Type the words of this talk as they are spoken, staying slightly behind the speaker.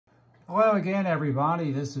Hello again,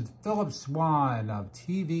 everybody. This is Philip Swan of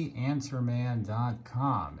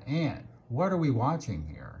TVAnswerman.com. And what are we watching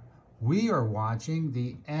here? We are watching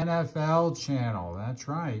the NFL channel. That's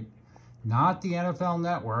right. Not the NFL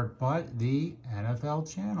Network, but the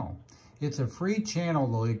NFL channel. It's a free channel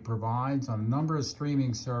the league provides on a number of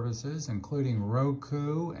streaming services, including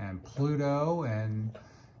Roku and Pluto, and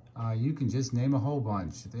you can just name a whole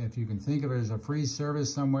bunch. If you can think of it as a free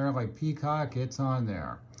service somewhere like Peacock, it's on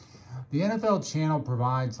there. The NFL channel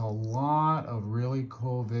provides a lot of really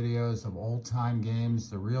cool videos of old-time games,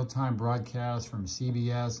 the real-time broadcasts from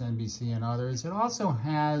CBS, NBC, and others. It also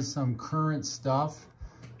has some current stuff.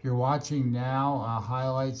 You're watching now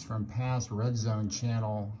highlights from past Red Zone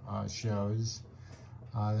channel shows.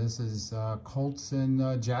 This is Colts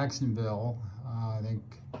in Jacksonville. I think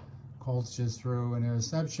Colts just threw an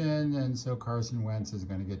interception, and so Carson Wentz is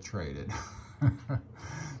going to get traded.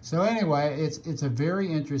 So anyway, it's a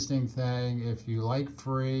very interesting thing. If you like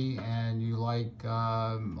free and you like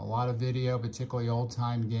a lot of video, particularly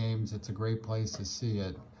old-time games, it's a great place to see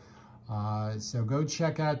it. So go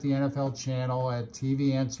check out the NFL channel at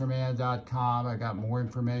TVAnswerman.com. I got more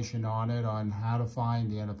information on it, on how to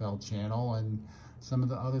find the NFL channel and some of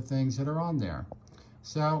the other things that are on there.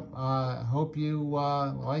 So hope you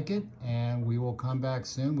like it, and we will come back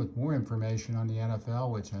soon with more information on the NFL,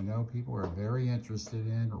 which I know people are very interested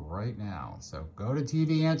in right now. So go to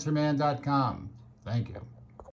TVAnswerman.com. Thank you.